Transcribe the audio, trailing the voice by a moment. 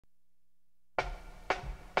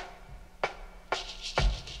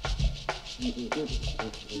It's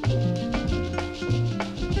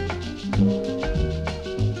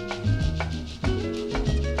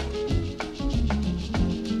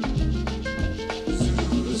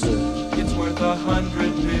worth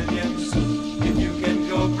 100 million if you can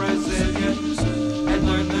go Brazilian and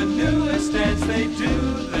learn the newest dance they do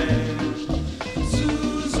there.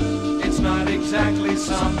 It's not exactly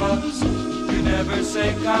samba, you never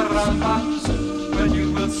say caramba, but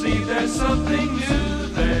you will see there's something new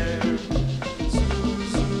there.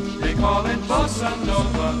 They call it bossa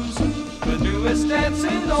nova, the newest dance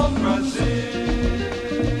in old Brazil.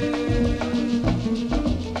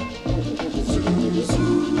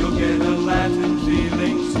 You'll get a Latin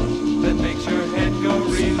feeling that makes your head go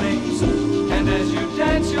reeling, and as you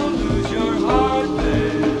dance you'll lose your heart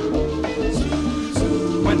there.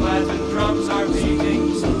 When Latin drums are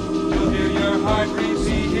beating, you'll hear your heart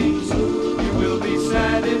repeating. You will be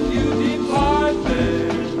sad if you depart there.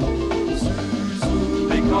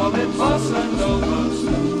 They call it bossa nova,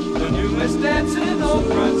 the newest dance in old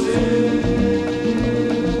Brazil.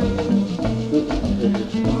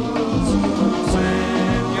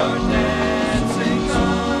 When you're dancing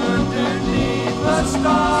underneath the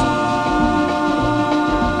stars,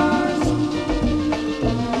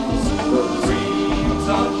 dreams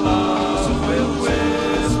of love will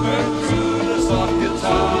whisper through the soft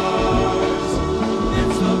guitars.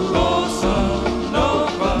 It's the bossa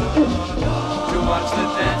nova, to watch the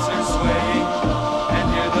dancers swaying and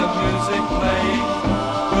hear the music playing.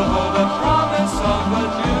 We'll hold a promise of a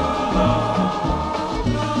new love.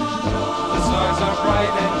 The stars are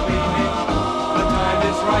bright and gleaming, the time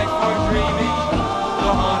is right for dreaming. The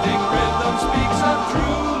haunting rhythm speaks of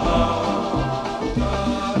true love.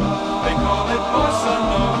 They call it bossa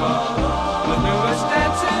nova, the newest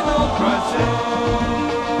dance in old Brazil.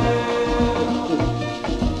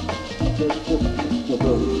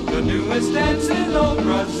 The newest dance in old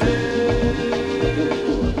Brazil.